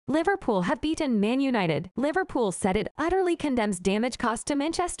Liverpool have beaten Man United. Liverpool said it utterly condemns damage caused to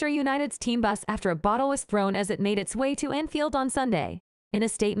Manchester United's team bus after a bottle was thrown as it made its way to Anfield on Sunday. In a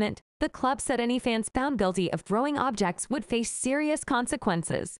statement, the club said any fans found guilty of throwing objects would face serious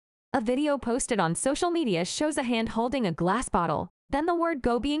consequences. A video posted on social media shows a hand holding a glass bottle, then the word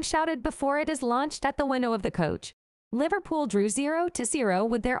 "Go" being shouted before it is launched at the window of the coach. Liverpool drew 0-0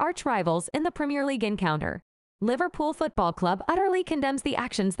 with their arch-rivals in the Premier League encounter. Liverpool Football Club utterly condemns the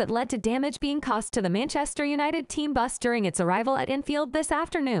actions that led to damage being caused to the Manchester United team bus during its arrival at Anfield this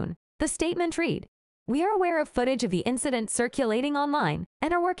afternoon. The statement read, "We are aware of footage of the incident circulating online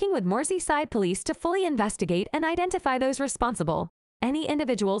and are working with Merseyside Police to fully investigate and identify those responsible. Any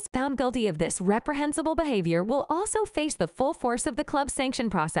individuals found guilty of this reprehensible behavior will also face the full force of the club's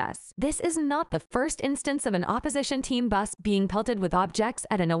sanction process. This is not the first instance of an opposition team bus being pelted with objects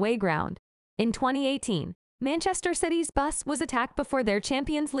at an away ground. In 2018, Manchester City's bus was attacked before their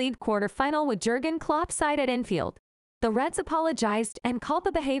Champions League quarter-final with Jurgen Klopp's side at Anfield. The Reds apologized and called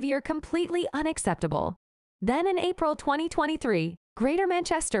the behavior completely unacceptable. Then in April 2023, Greater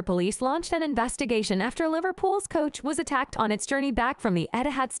Manchester Police launched an investigation after Liverpool's coach was attacked on its journey back from the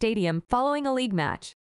Etihad Stadium following a league match.